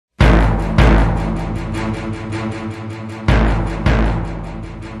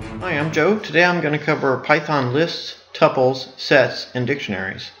I'm Joe. Today I'm going to cover Python lists, tuples, sets, and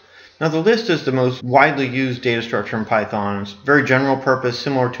dictionaries. Now the list is the most widely used data structure in Python. It's very general purpose,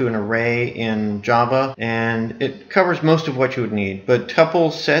 similar to an array in Java, and it covers most of what you would need. But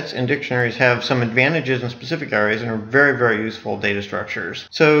tuples, sets, and dictionaries have some advantages in specific areas and are very, very useful data structures.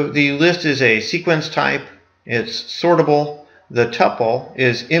 So the list is a sequence type, it's sortable. The tuple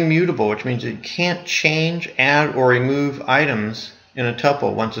is immutable, which means you can't change, add, or remove items in a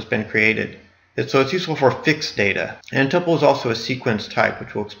tuple once it's been created. So it's useful for fixed data. And tuple is also a sequence type,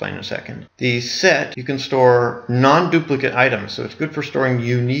 which we'll explain in a second. The set, you can store non-duplicate items, so it's good for storing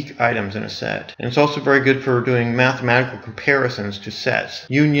unique items in a set. And it's also very good for doing mathematical comparisons to sets.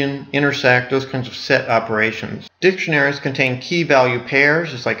 Union, intersect, those kinds of set operations. Dictionaries contain key value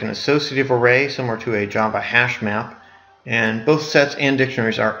pairs. It's like an associative array, similar to a Java hash map. And both sets and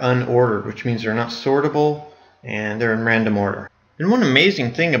dictionaries are unordered, which means they're not sortable and they're in random order. And one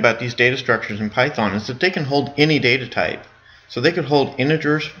amazing thing about these data structures in Python is that they can hold any data type. So they could hold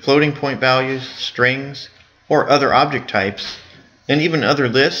integers, floating point values, strings, or other object types, and even other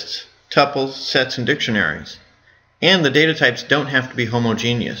lists, tuples, sets, and dictionaries. And the data types don't have to be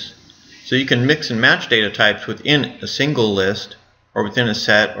homogeneous. So you can mix and match data types within a single list, or within a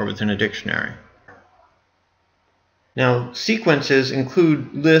set, or within a dictionary. Now, sequences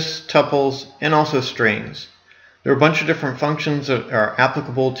include lists, tuples, and also strings. There are a bunch of different functions that are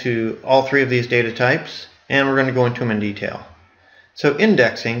applicable to all three of these data types, and we're going to go into them in detail. So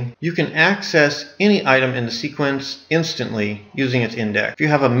indexing, you can access any item in the sequence instantly using its index. If you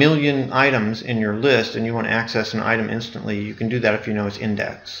have 1,000,000 items in your list and you want to access an item instantly, you can do that if you know its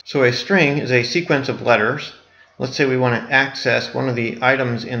index. So a string is a sequence of letters. Let's say we want to access one of the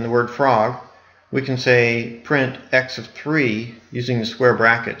items in the word frog. We can say print x of 3 using the square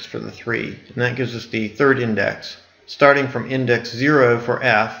brackets for the 3, and that gives us the third index. Starting from index 0 for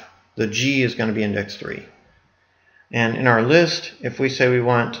f, the g is going to be index 3. And in our list, if we say we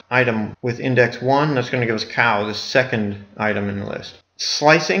want item with index 1, that's going to give us cow, the second item in the list.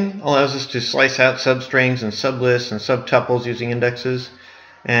 Slicing allows us to slice out substrings and sublists and subtuples using indexes.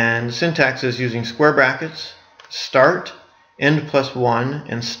 And the syntax is using square brackets, start, end plus 1,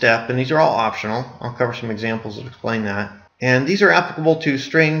 and step, and these are all optional. I'll cover some examples that explain that. And these are applicable to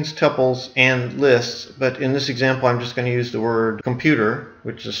strings, tuples, and lists, but in this example I'm just going to use the word computer,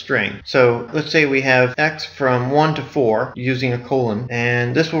 which is a string. So let's say we have x from 1 to 4 using a colon,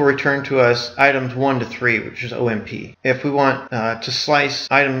 and this will return to us items 1 to 3, which is OMP. If we want to slice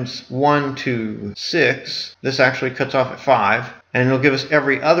items 1 to 6, this actually cuts off at 5, and it'll give us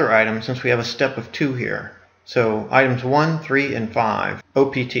every other item since we have a step of 2 here. So items 1, 3, and 5,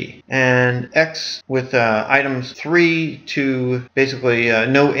 OPT. And X with items 3 to basically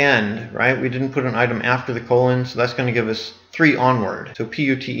no end, right? We didn't put an item after the colon, so that's going to give us 3 onward, so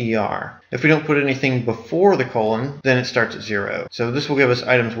PUTER. If we don't put anything before the colon, then it starts at 0. So this will give us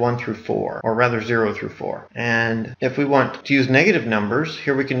items 1 through 4, or rather 0 through 4. And if we want to use negative numbers,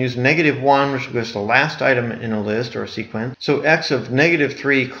 here we can use -1, which will give us the last item in a list or a sequence. So x of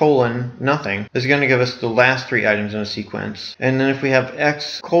 -3 colon nothing is going to give us the last 3 items in a sequence. And then if we have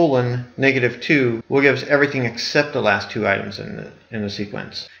x colon -2, will give us everything except the last 2 items in the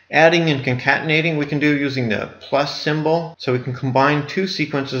sequence. Adding and concatenating we can do using the plus symbol. So we can combine 2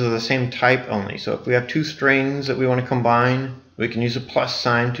 sequences of the same type only. So if we have 2 strings that we want to combine, we can use a plus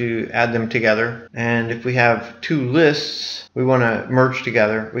sign to add them together. And if we have 2 lists we want to merge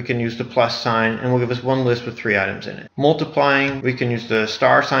together, we can use the plus sign, and will give us 1 list with 3 items in it. Multiplying, we can use the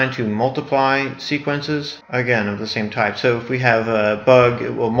star sign to multiply sequences, again of the same type. So if we have a bug,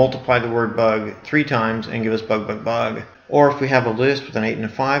 it will multiply the word bug 3 times and give us bug, bug, bug. Or if we have a list with an 8 and a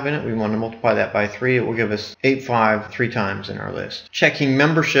 5 in it, we want to multiply that by 3, it will give us 8, 5, 3 times in our list. Checking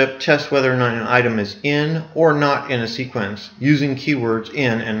membership tests whether or not an item is in or not in a sequence, using keywords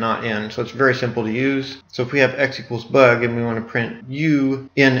in and not in. So it's very simple to use. So if we have x equals bug and we want to print u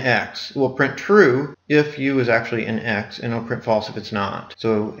in x, it will print true if u is actually in x, and it'll print false if it's not.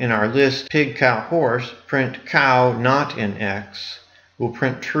 So in our list, pig, cow, horse, print cow not in x. Will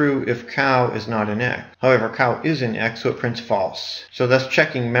print true if cow is not in x. However, cow is in x, so it prints false. So that's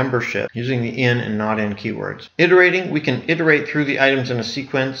checking membership using the in and not in keywords. Iterating, we can iterate through the items in a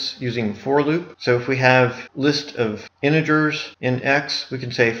sequence using for loop. So if we have list of integers in x, we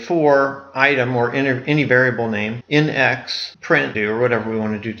can say for item or any variable name in x print or whatever we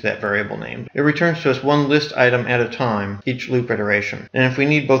want to do to that variable name. It returns to us 1 list item at a time, each loop iteration. And if we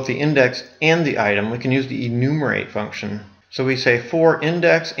need both the index and the item, we can use the enumerate function. So we say for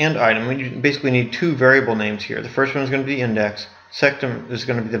index and item. We basically need 2 variable names here. The first one is going to be the index. Second is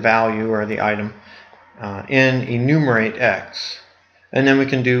going to be the value or the item. In enumerate x. And then we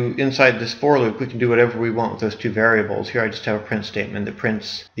can do, inside this for loop, we can do whatever we want with those two variables. Here I just have a print statement that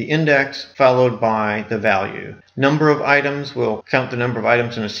prints the index followed by the value. Number of items, we'll count the number of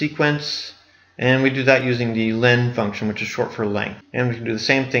items in a sequence. And we do that using the len function, which is short for length. And we can do the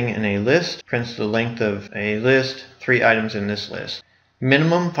same thing in a list. Prints the length of a list, 3 items in this list.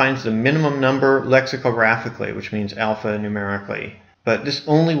 Minimum finds the minimum number lexicographically, which means alphanumerically. But this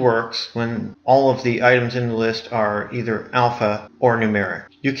only works when all of the items in the list are either alpha or numeric.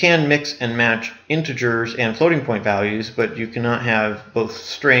 You can mix and match integers and floating point values, but you cannot have both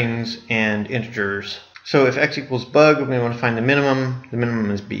strings and integers. So if x equals bug, we want to find the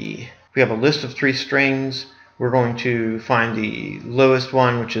minimum is b. If we have a list of 3 strings, we're going to find the lowest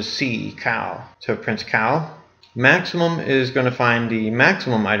one, which is c, cow. So it prints cow. Maximum is going to find the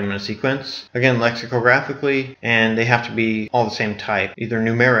maximum item in a sequence, again lexicographically, and they have to be all the same type, either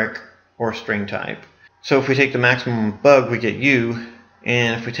numeric or string type. So if we take the maximum of bug, we get u,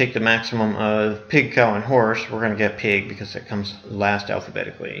 and if we take the maximum of pig, cow, and horse, we're going to get pig because it comes last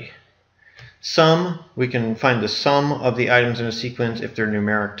alphabetically. Sum, we can find the sum of the items in a sequence if they're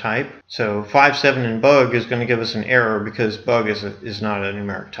numeric type. So 5, 7 in bug is going to give us an error because bug is not a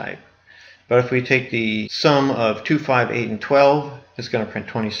numeric type. But if we take the sum of 2, 5, 8, and 12, it's going to print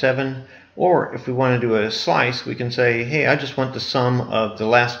 27. Or if we want to do a slice, we can say, hey, I just want the sum of the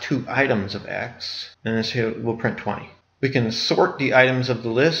last 2 items of x, and this here will print 20. We can sort the items of the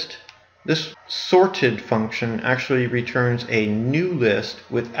list. This sorted function actually returns a new list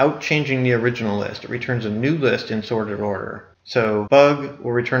without changing the original list. It returns a new list in sorted order. So bug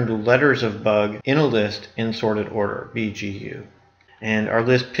will return the letters of bug in a list in sorted order, BGU. And our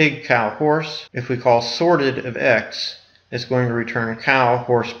list pig, cow, horse, if we call sorted of x, it's going to return cow,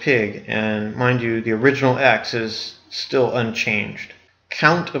 horse, pig. And mind you, the original x is still unchanged.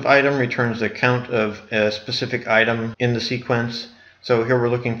 Count of item returns the count of a specific item in the sequence. So here we're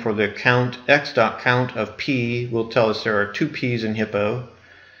looking for the count. X.count of p will tell us there are 2 p's in hippo.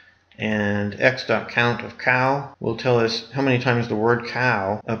 And x.count of cow will tell us how many times the word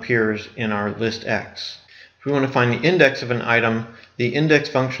cow appears in our list x. If we want to find the index of an item, the index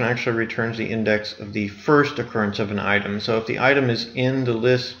function actually returns the index of the first occurrence of an item. So if the item is in the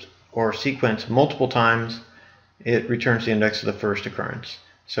list or sequence multiple times, it returns the index of the first occurrence.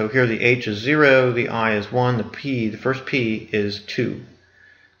 So here the h is 0, the I is 1, the first p is 2.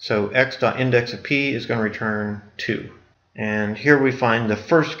 So x.index of p is going to return 2. And here we find the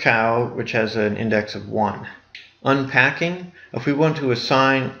first cow, which has an index of 1. Unpacking, if we want to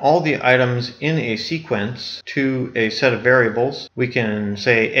assign all the items in a sequence to a set of variables, we can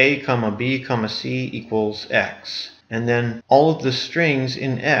say a, b, c equals x. And then all of the strings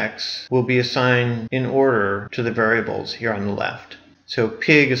in x will be assigned in order to the variables here on the left. So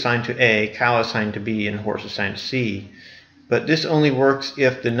pig assigned to a, cow assigned to b, and horse assigned to c. But this only works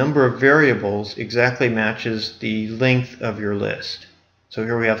if the number of variables exactly matches the length of your list. So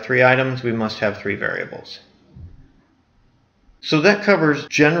here we have 3 items, we must have 3 variables. So that covers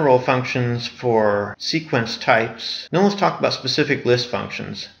general functions for sequence types. Now let's talk about specific list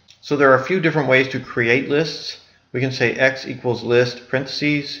functions. So there are a few different ways to create lists. We can say x equals list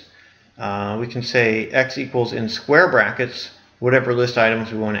parentheses. We can say x equals in square brackets whatever list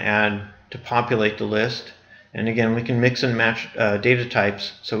items we want to add to populate the list. And again, we can mix and match data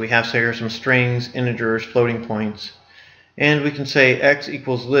types. So we have, say, here some strings, integers, floating points. And we can say x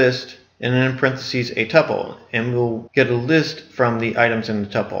equals list and then in parentheses a tuple, and we'll get a list from the items in the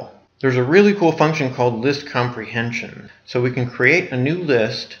tuple. There's a really cool function called list comprehension. So we can create a new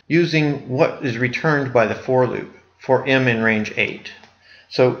list using what is returned by the for loop for m in range 8.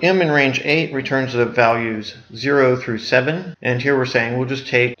 So m in range 8 returns the values 0 through 7, and here we're saying we'll just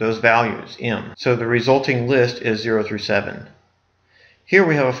take those values, m. So the resulting list is 0 through 7. Here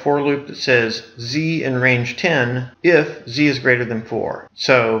we have a for loop that says z in range 10 if z is greater than 4.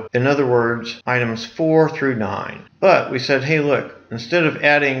 So in other words, items 4 through 9. But we said, hey look, instead of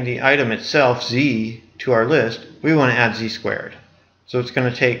adding the item itself, z, to our list, we want to add z squared. So it's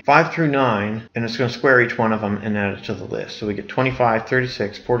going to take 5 through 9, and it's going to square each one of them and add it to the list. So we get 25,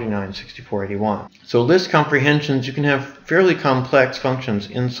 36, 49, 64, 81. So list comprehensions, you can have fairly complex functions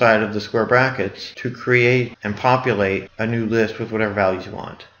inside of the square brackets to create and populate a new list with whatever values you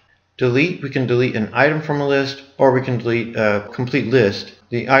want. Delete, we can delete an item from a list, or we can delete a complete list.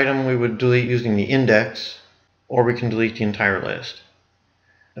 The item we would delete using the index, or we can delete the entire list.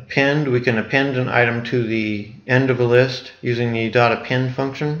 Append, we can append an item to the end of a list using the .append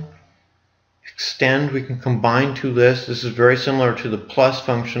function. Extend, we can combine 2 lists. This is very similar to the plus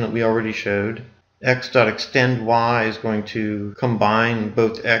function that we already showed. X.extend y is going to combine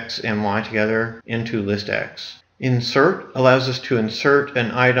both x and y together into list x. Insert allows us to insert an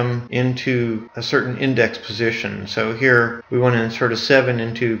item into a certain index position. So here we want to insert a 7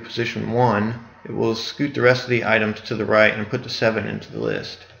 into position 1. It will scoot the rest of the items to the right and put the 7 into the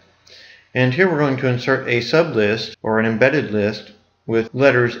list. And here we're going to insert a sublist or an embedded list with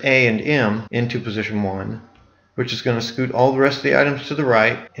letters A and M into position 1, which is going to scoot all the rest of the items to the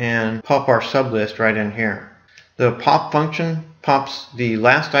right and pop our sublist right in here. The pop function pops the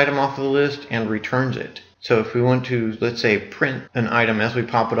last item off of the list and returns it. So if we want to, let's say, print an item as we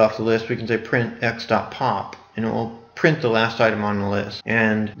pop it off the list, we can say print x.pop, and it will print the last item on the list.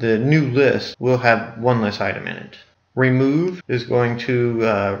 And the new list will have one less item in it. Remove is going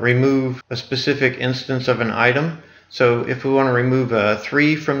to remove a specific instance of an item. So if we want to remove a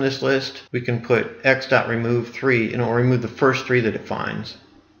 3 from this list, we can put x.remove 3, and it will remove the first 3 that it finds.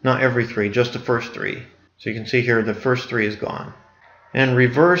 Not every 3, just the first 3. So you can see here the first 3 is gone. And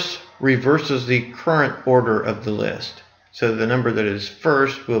reverse reverses the current order of the list. So the number that is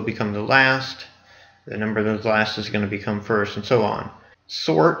first will become the last, the number that is last is going to become first, and so on.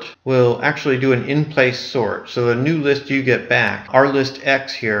 Sort will actually do an in-place sort. So the new list you get back, our list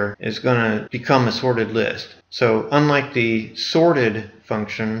X here, is going to become a sorted list. So unlike the sorted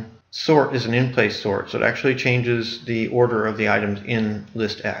function, sort is an in-place sort. So it actually changes the order of the items in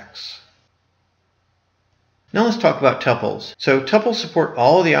list X. Now let's talk about tuples. So tuples support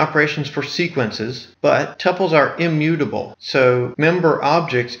all of the operations for sequences, but tuples are immutable. So member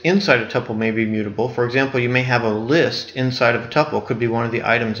objects inside a tuple may be mutable. For example, you may have a list inside of a tuple, could be one of the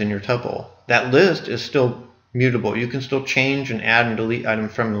items in your tuple. That list is still mutable. You can still change and add and delete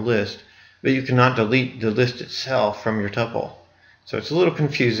items from the list, but you cannot delete the list itself from your tuple. So it's a little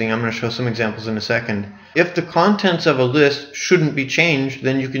confusing. I'm going to show some examples in a second. If the contents of a list shouldn't be changed,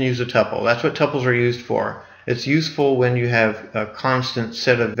 then you can use a tuple. That's what tuples are used for. It's useful when you have a constant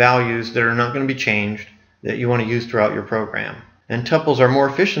set of values that are not going to be changed that you want to use throughout your program. And tuples are more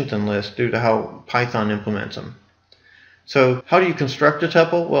efficient than lists due to how Python implements them. So how do you construct a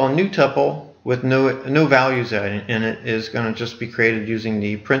tuple? Well, a new tuple with no values in it is going to just be created using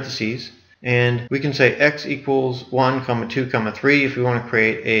the parentheses. And we can say x equals 1, 2, 3 if we want to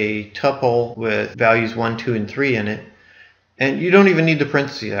create a tuple with values 1, 2, and 3 in it. And you don't even need the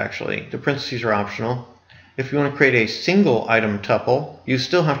parentheses actually. The parentheses are optional. If you want to create a single item tuple, you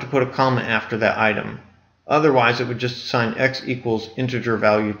still have to put a comma after that item. Otherwise, it would just assign x equals integer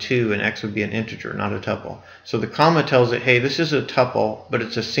value 2, and x would be an integer, not a tuple. So the comma tells it, hey, this is a tuple, but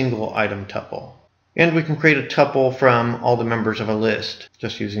it's a single item tuple. And we can create a tuple from all the members of a list,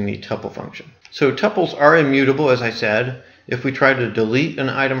 just using the tuple function. So tuples are immutable, as I said. If we try to delete an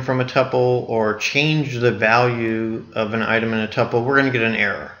item from a tuple or change the value of an item in a tuple, we're going to get an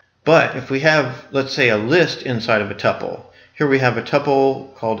error. But if we have, let's say, a list inside of a tuple, here we have a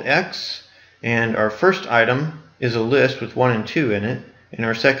tuple called x, and our first item is a list with 1 and 2 in it, and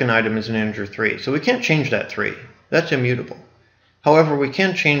our second item is an integer 3. So we can't change that 3. That's immutable. However, we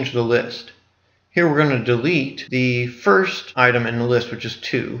can change the list. Here we're going to delete the first item in the list, which is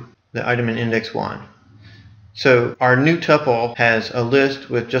 2, the item in index 1. So our new tuple has a list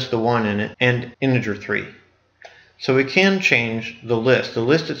with just the 1 in it and integer 3. So we can change the list. The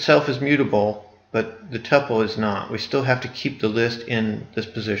list itself is mutable, but the tuple is not. We still have to keep the list in this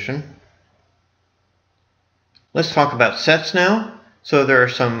position. Let's talk about sets now. So there are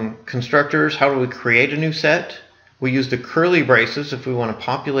some constructors. How do we create a new set? We use the curly braces if we want to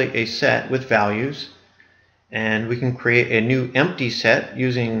populate a set with values. And we can create a new empty set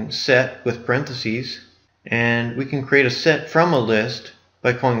using set with parentheses. And we can create a set from a list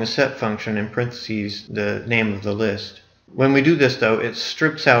by calling the set function in parentheses the name of the list. When we do this though, it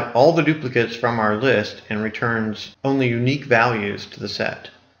strips out all the duplicates from our list and returns only unique values to the set.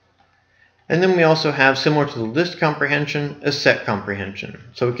 And then we also have, similar to the list comprehension, a set comprehension.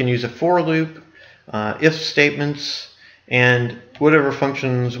 So we can use a for loop, if statements, and whatever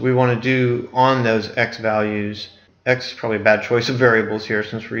functions we want to do on those x values. X is probably a bad choice of variables here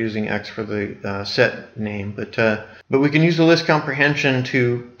since we're using x for the set name, but we can use the list comprehension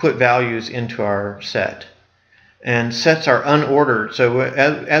to put values into our set. And sets are unordered, so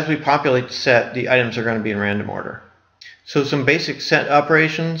as we populate the set, the items are going to be in random order. So some basic set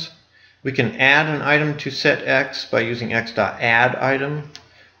operations. We can add an item to set x by using x.addItem,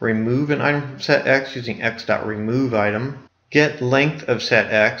 remove an item from set x using x.removeItem, get length of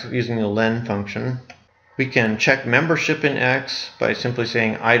set x using the len function. We can check membership in x by simply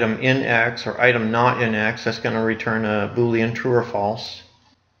saying item in x or item not in x. That's going to return a Boolean true or false.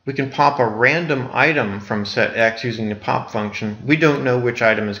 We can pop a random item from set x using the pop function. We don't know which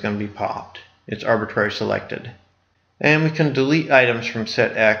item is going to be popped. It's arbitrarily selected. And we can delete items from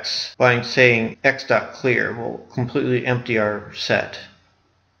set X by saying x.clear. We'll completely empty our set.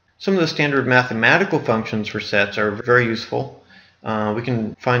 Some of the standard mathematical functions for sets are very useful. We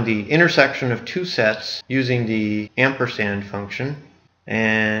can find the intersection of two sets using the ampersand function.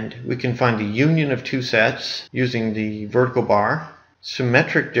 And we can find the union of two sets using the vertical bar.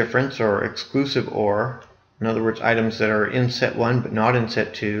 Symmetric difference or exclusive OR. In other words, items that are in set 1 but not in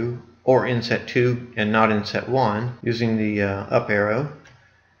set 2, or in set 2 and not in set 1, using the up arrow.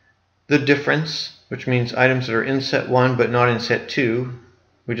 The difference, which means items that are in set 1 but not in set 2,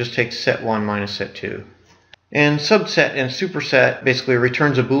 we just take set 1 minus set 2. And subset and superset basically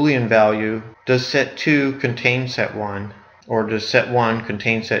returns a Boolean value. Does set 2 contain set 1? Or does set 1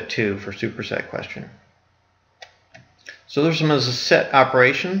 contain set 2 for superset question? So there's some of the set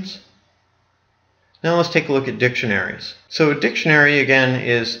operations. Now let's take a look at dictionaries. So a dictionary, again,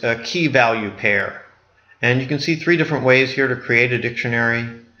 is a key value pair. And you can see three different ways here to create a dictionary.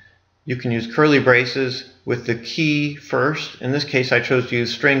 You can use curly braces with the key first. In this case, I chose to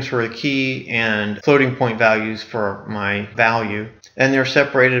use strings for the key and floating point values for my value. And they're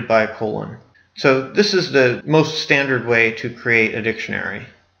separated by a colon. So this is the most standard way to create a dictionary.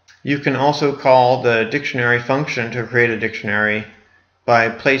 You can also call the dictionary function to create a dictionary by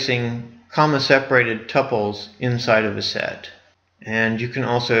placing comma-separated tuples inside of a set. And you can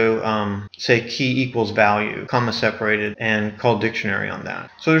also say key equals value, comma-separated, and call dictionary on that.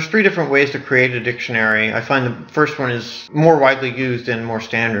 So there's three different ways to create a dictionary. I find the first one is more widely used and more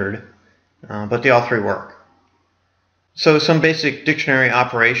standard, but they all three work. So some basic dictionary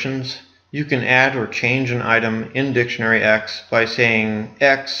operations. You can add or change an item in dictionary X by saying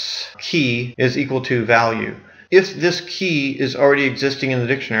X key is equal to value. If this key is already existing in the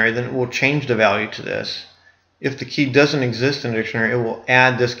dictionary, then it will change the value to this. If the key doesn't exist in the dictionary, it will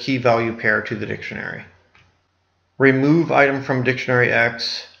add this key value pair to the dictionary. Remove item from dictionary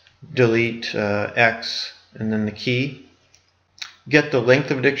X, delete X, and then the key. Get the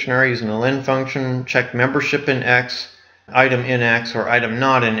length of a dictionary using the len function. Check membership in X, item in X, or item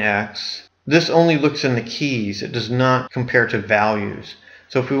not in X. This only looks in the keys. It does not compare to values.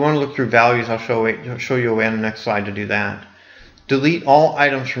 So if we want to look through values, I'll show you a way on the next slide to do that. Delete all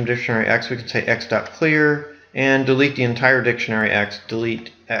items from dictionary X. We can say x.clear, and delete the entire dictionary X,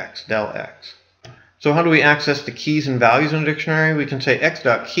 delete X, del X. So how do we access the keys and values in a dictionary? We can say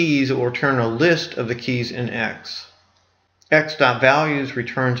x.keys. It will return a list of the keys in X. X.values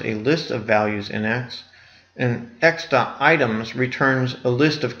returns a list of values in X. And x.items returns a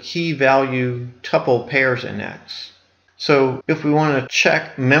list of key value tuple pairs in X. So if we want to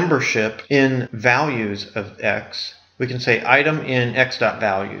check membership in values of X, we can say item in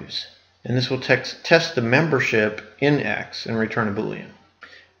x.values. And this will test the membership in X and return a Boolean.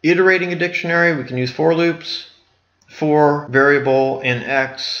 Iterating a dictionary, we can use for loops. For variable in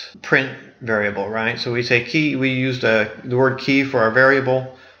X, print variable, right? So we say key, we used the word key for our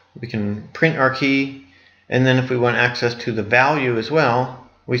variable. We can print our key. And then if we want access to the value as well,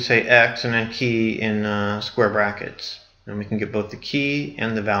 we say X and then key in square brackets. And we can get both the key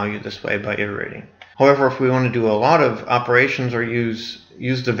and the value this way by iterating. However, if we want to do a lot of operations or use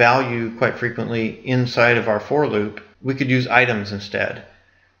the value quite frequently inside of our for loop, we could use items instead.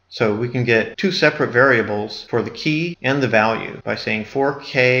 So we can get two separate variables for the key and the value by saying for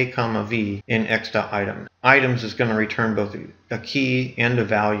k, v in x.item. Items is going to return both a key and a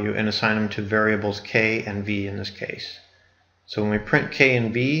value and assign them to variables k and v in this case. So when we print k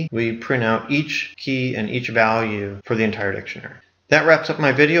and v, we print out each key and each value for the entire dictionary. That wraps up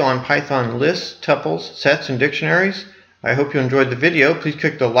my video on Python lists, tuples, sets, and dictionaries. I hope you enjoyed the video. Please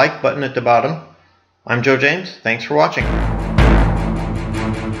click the like button at the bottom. I'm Joe James. Thanks for watching.